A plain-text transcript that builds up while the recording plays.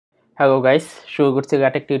Hello guys, শুরু করছি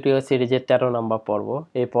ল্যাটেক tutorial সিরিজের 13 নম্বর পর্ব।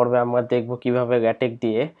 এই পর্বে আমরা দেখব কিভাবে ল্যাটেক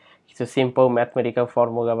দিয়ে কিছু সিম্পল ম্যাথমেটিক্যাল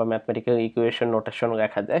ফর্মুলা বা ম্যাথমেটিক্যাল ইকুয়েশন নোটেশন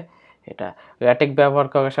লেখা যায়। এটা ল্যাটেক ব্যবহার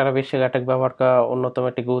করা, সারা বিশ্বে ল্যাটেক ব্যবহার করা অন্যতম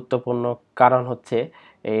একটি গুরুত্বপূর্ণ কারণ হচ্ছে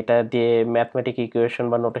এটা দিয়ে ম্যাথমেটিক ইকুয়েশন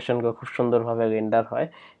বা নোটেশনগুলো খুব সুন্দরভাবে রেন্ডার হয়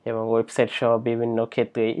এবং ওয়েবসাইট সহ বিভিন্ন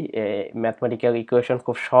ক্ষেত্রেই ম্যাথমেটিক্যাল ইকুয়েশন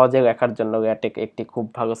খুব সহজে লেখার জন্য ল্যাটেক একটি খুব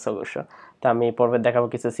ভালো সলিউশন। তো আমি এই পর্বে দেখাবো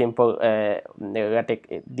কিছু সিম্পল ল্যাটেক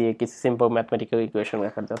দিয়ে কিছু সিম্পল ম্যাথমেটিক্যাল ইকুয়েশন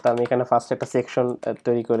লেখার জন্য। তো আমি এখানে ফার্স্ট একটা সেকশন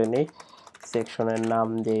তৈরি করে নিই। সেকশনের নাম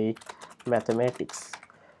দিই ম্যাথমেটিক্স।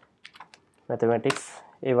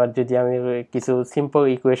 এবার যদি আমি কিছু সিম্পল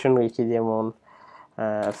ইকুয়েশন লিখি, যেমন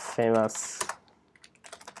ফেমাস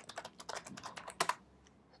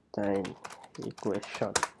টাইম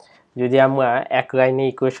ইকুয়েশন। যদি আমরা এক লাইনে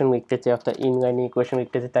ইকুয়েশন লিখতে চাই, অর্থাৎ ইন লাইনে ইকুয়েশন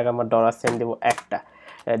লিখতে চাই, তাকে আমরা ডলার সাইন দেবো একটা,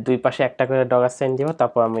 দুই পাশে একটা করে ডলার সাইন দিব,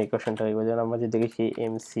 তারপর আমরা ইকুয়েশনটা লিখবো। যেমন আমরা যদি লিখি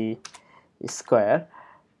এমসি স্কোয়ার,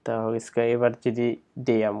 তাহলে স্কোয়ার। এবার যদি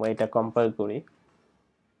দিই আমরা এটা কম্পেয়ার করি,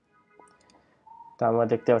 তো আমরা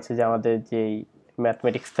দেখতে পাচ্ছি যে আমাদের যেই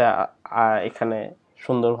ম্যাথমেটিক্সটা এখানে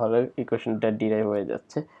সুন্দরভাবে ইকুয়েশনটা ডিরাইভ হয়ে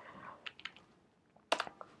যাচ্ছে।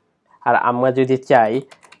 আর আমরা যদি চাই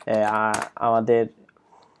আমাদের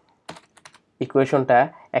ইকুয়েশনটা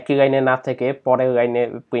একই লাইনে না থেকে পরের লাইনে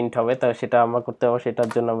প্রিন্ট হবে, তো সেটা আমরা করতে পারবো। সেটার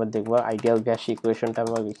জন্য আমরা দেখবো আইডিয়াল গ্যাস ইকুয়েশনটা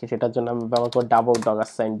আমরা লিখি। সেটার জন্য আমরা ব্যবহার করবো ডাবল ডলার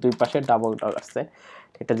সাইন, দুই পাশে ডাবল ডলার সাইন।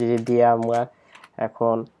 এটা যদি দিয়ে আমরা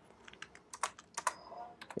এখন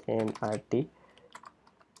এনআরটি,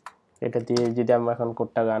 এটা দিয়ে যদি আমরা এখন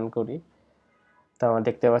কোডটা রান করি, তো আমরা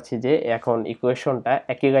দেখতে পাচ্ছি যে এখন ইকুয়েশনটা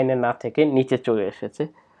একই লাইনে না থেকে নিচে চলে এসেছে।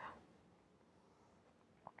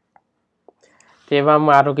 তো এবার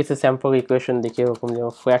আমরা আরও কিছু স্যাম্পল ইকুয়েশন দেখি, এরকম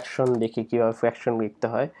যেমন ফ্র্যাকশন দেখি কীভাবে ফ্র্যাকশন লিখতে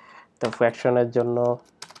হয়। তো ফ্র্যাকশনের জন্য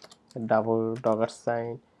double dollar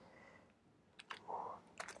sign,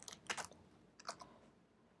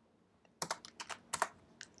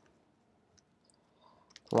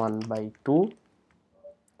 one by two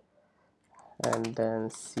and then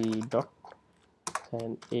c dot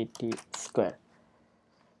and 80 square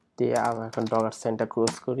দিয়ে আমরা এখন ডলার সাইনটা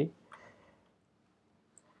ক্লোজ করি।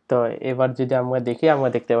 তো এবার যদি আমরা দেখি, আমরা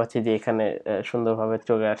দেখতে পাচ্ছি যে এখানে সুন্দরভাবে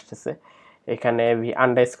চলে আসতেছে। এখানে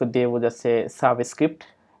আন্ডারস্কোর দিয়ে বোঝাচ্ছে সাবস্ক্রিপ্ট,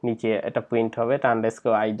 নিচে এটা প্রিন্ট হবে। এটা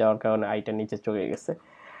আন্ডারস্কোর আই দেওয়ার কারণে আইটা নিচে চলে গেছে।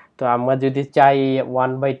 তো আমরা যদি চাই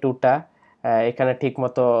 1/2টা এখানে ঠিক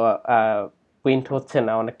মতো প্রিন্ট হচ্ছে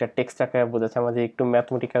না, অনেকটা টেক্সট আকারে বোঝাচ্ছে, আমরা যে একটু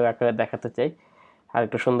ম্যাথমেটিক্যাল আকারে দেখাতে চাই আর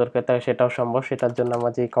একটু সুন্দর করে, তাহলে সেটাও সম্ভব। সেটার জন্য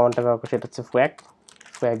আমরা যে কমান্ডটা ব্যবহার করি সেটা হচ্ছে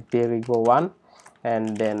ফ্র্যাক দিয়ে লিখবো 1 অ্যান্ড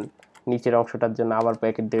দেন নিচের অংশটার জন্য আবার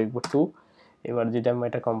ব্র্যাকেট দিয়ে লিখবো 2। এবার যদি আমরা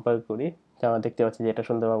এটা কম্পেয়ার করি, তো আমরা দেখতে পাচ্ছি যে এটা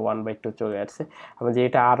সুন্দরভাবে 1/2 চলে আসছে। আমরা যে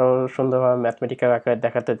এটা আরও সুন্দরভাবে ম্যাথমেটিক্যাল আকারে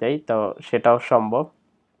দেখাতে চাই, তো সেটাও সম্ভব।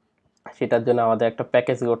 সেটার জন্য আমাদের একটা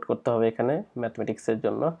প্যাকেজ লোড করতে হবে এখানে ম্যাথমেটিক্সের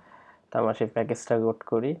জন্য। তো আমরা সেই প্যাকেজটা লোড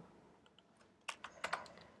করি।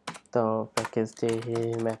 তো প্যাকেজ দিয়ে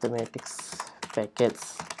ম্যাথমেটিক্স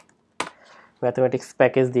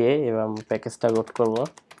প্যাকেজ দিয়ে এবার প্যাকেজটা লোড করব।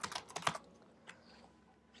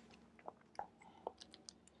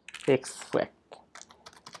 extract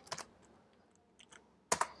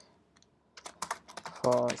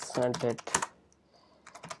for standard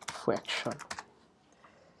fraction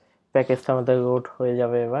প্যাকেজটা আমাদের লোড হয়ে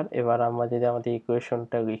যাবে। এবার আমরা যদি আমাদের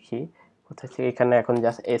ইকুয়েশনটা লিখি, কোথায় থেকে, এখানে এখন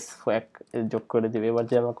জাস্ট এস ফ্র্যাক যোগ করে দিবে। এবার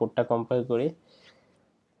যদি আমরা কোডটা কম্পাইল করি,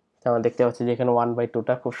 আমরা দেখতে পাচ্ছি যে এখানে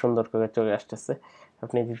 1/2টা খুব সুন্দর করে চলে আসতেছে।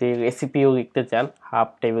 আপনি যদি রেসিপিও লিখতে চান, হাফ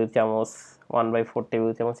টেবিল চামচ, 1/4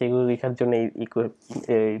 টেবিল চামচ, এগুলো লেখার জন্য এই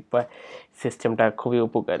সিস্টেমটা খুবই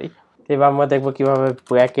উপকারী। এবার আমরা দেখবো কিভাবে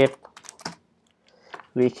ব্র্যাকেট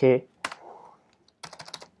লিখে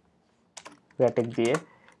ব্র্যাকেট দিয়ে।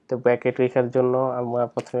 তো ব্র্যাকেট লেখার জন্য আমরা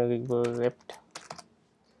প্রথমে লিখবো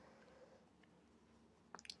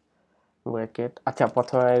ব্র্যাকেট। আচ্ছা,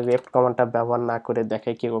 প্রথমে লেফট কমান্ডটা ব্যবহার না করে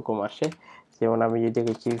দেখাই কিরকম আসে। যেমন আমি যদি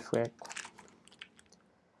লিখি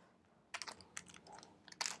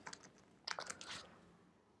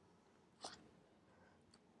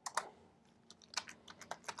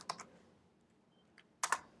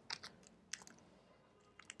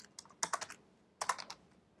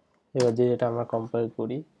এবার যদি এটা আমরা কম্পেয়ার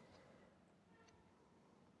করি,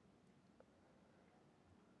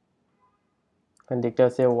 দেখতে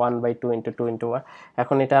পাচ্ছি 1/2 × 2 × 1।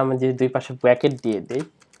 এখন এটা আমি যদি দুই পাশে ব্র্যাকেট দিয়ে দিই,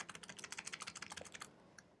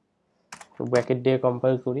 ব্র্যাকেট দিয়ে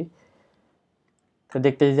কম্পেয়ার করি, তো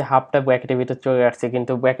দেখতে যে হাফটা ব্র্যাকেটের ভিতর চলে আসছে,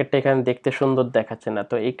 কিন্তু ব্র্যাকেটটা এখানে দেখতে সুন্দর দেখাচ্ছে না।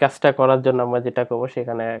 তো এই কাজটা করার জন্য আমরা যেটা করবো,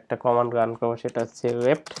 সেখানে একটা কমান্ড রান করবো, সেটা হচ্ছে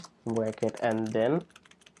left bracket and then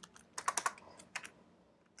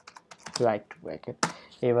right bracket.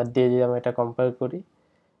 এবার দিয়ে যদি আমরা এটা কম্পেয়ার করি,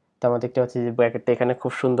 তো আমরা দেখতে পাচ্ছি যে ব্র্যাকেটটা এখানে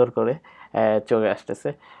খুব সুন্দর করে চলে আসতেছে।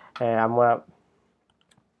 আমরা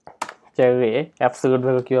চাইলে অ্যাবসলিউট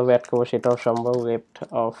ভ্যালু কীভাবে অ্যাড করবো সেটাও সম্ভব। লেফট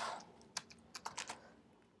অফ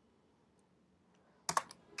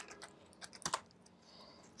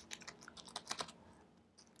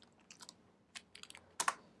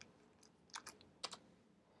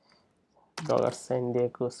 $সাইন দিয়ে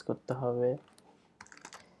ক্লোজ করতে হবে।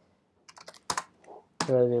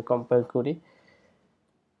 এবার যদি কম্পেয়ার করি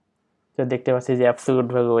তো দেখতে পাচ্ছি যে অ্যাবসলিউট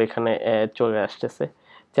ভ্যালু এখানে চলে আসতেছে।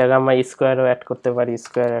 চাইলে আমরা স্কোয়ারও অ্যাড করতে পারি।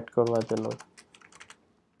 স্কোয়ার অ্যাড করবার জন্য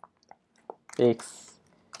এক্স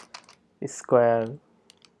স্কোয়ার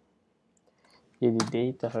যদি দিই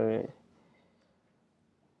তাহলে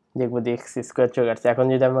দেখবো যে এক্স স্কোয়ার চলে আসছে। এখন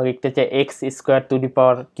যদি আমরা লিখতে চাই x square to the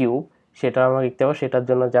power cube, সেটা আমরা লিখতে হবে। সেটার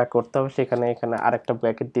জন্য যা করতে হবে সেখানে এখানে আরেকটা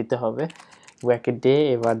ব্র্যাকেট দিতে হবে। ব্র্যাকেট দিয়ে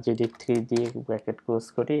এবার যদি 3 দিয়ে ব্র্যাকেট ক্লোজ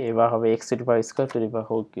করি, এবার হবে x to the power square to the power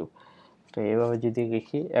whole cube. তো এভাবে যদি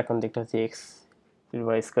লিখি, এখন দেখতে পাচ্ছি x to the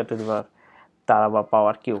power square to the পাওয়ার তারা বা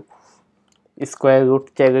পাওয়ার কিউব। স্কোয়ার রুট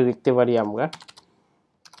চাইলে লিখতে পারি আমরা।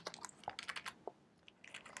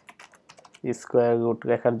 স্কোয়ার রুট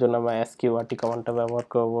লেখার জন্য আমরা এসকিউআরটি কমান্ডটা ব্যবহার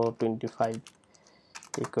করব। 25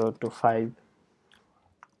 equal to 5।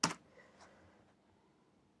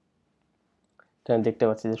 দেখতে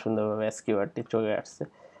পাচ্ছি যে সুন্দরভাবে এসকিউআরটি চলে আসছে।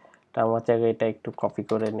 তা আমরা চাইলে এটা একটু কপি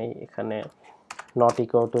করে নেই। এখানে নট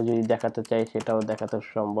ইকুয়াল টু যদি দেখাতে চাই সেটাও দেখাতে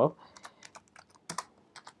সম্ভব।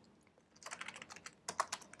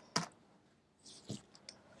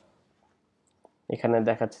 এখানে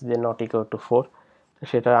দেখাচ্ছে যে নট ইকুয়াল টু 4, তো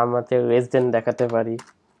সেটা আমরা চাইলে লেস দেন দেখাতে পারি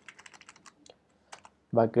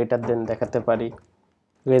বা গ্রেটার দেন দেখাতে পারি।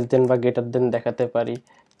 লেস দেন বা গ্রেটার দেন দেখাতে পারি।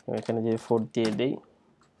 এখানে যদি 4 দিয়ে দেই,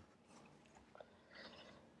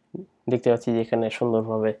 দেখতে পাচ্ছি যে এখানে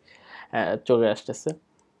সুন্দরভাবে চলে আসতেছে।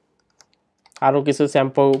 আরও কিছু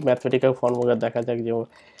স্যাম্পল ম্যাথমেটিক্যাল ফর্মুলা দেখা যাক। যেমন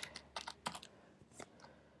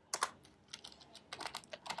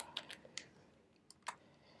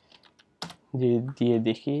দিয়ে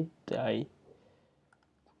দেখি, তাই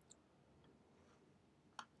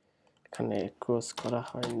এখানে ক্রস করা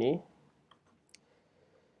হয়নি,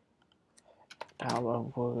 আবার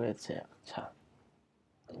ভুল হয়েছে। আচ্ছা,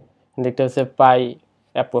 দেখতে হচ্ছে পাই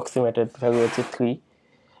অ্যাপ্রক্সিমেটেড ভ্যালু হচ্ছে 3।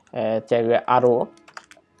 চাইলে আরও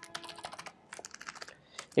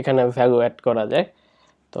এখানে ভ্যালু অ্যাড করা যায়।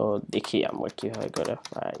 তো দেখি আমরা কীভাবে করে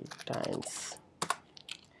পাই টাইমস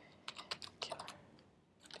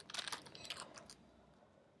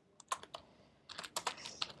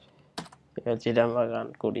যেটা আমরা রান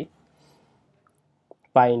করি,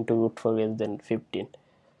 pi into root 4 less than 15।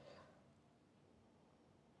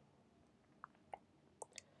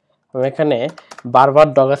 আমি এখানে বারবার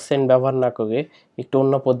 $সাইন ব্যবহার না করে একটু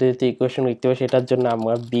অন্য পদ্ধতিতে ইকুয়েশন লিখতে হবে। সেটার জন্য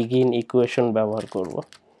আমরা বিগিন ইকুয়েশন ব্যবহার করব।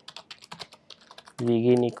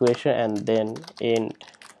 Begin equation and then and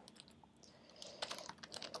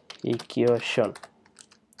equation.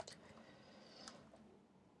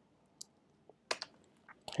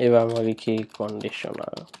 এবার আমরা লিখি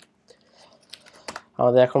কন্ডিশনাল।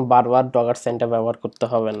 আমাদের এখন বারবার $সাইনটা ব্যবহার করতে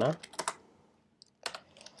হবে না।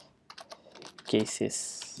 কেসেস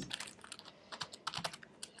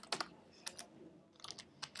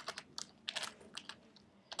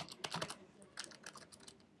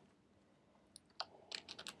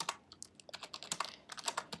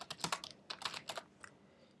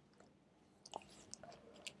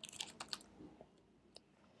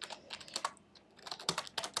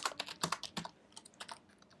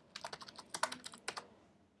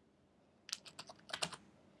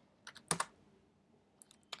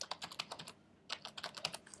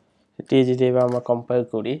যদি এবার আমরা কম্পাইল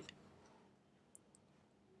করি,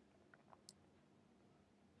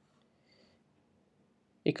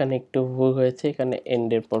 এখানে একটু ভুল হয়েছে। এখানে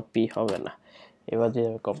এন্ডের পর পি হবে না। এবার যদি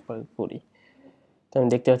আমি কম্পাইল করি, তো আমি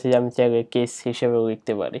দেখতে পাচ্ছি যে আমি চাইলে কেস হিসেবেও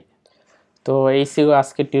লিখতে পারি। তো এই ছিল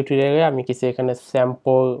আজকের টিউটোরিয়ালে। আমি কিছু এখানে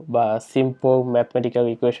স্যাম্পল বা সিম্পল ম্যাথমেটিক্যাল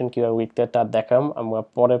ইকুয়েশন কীভাবে লিখতে তার দেখাম। আমরা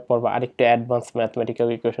পরের পর্ব আরেকটু অ্যাডভান্স ম্যাথমেটিক্যাল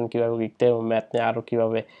ইকুয়েশন কীভাবে লিখতে এবং ম্যাথ নিয়ে আরও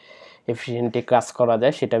কীভাবে এফিসিয়েন্টলি কাজ করা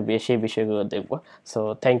যায় সেটা সেই বিষয়গুলো দেখব। So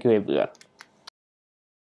thank you everyone.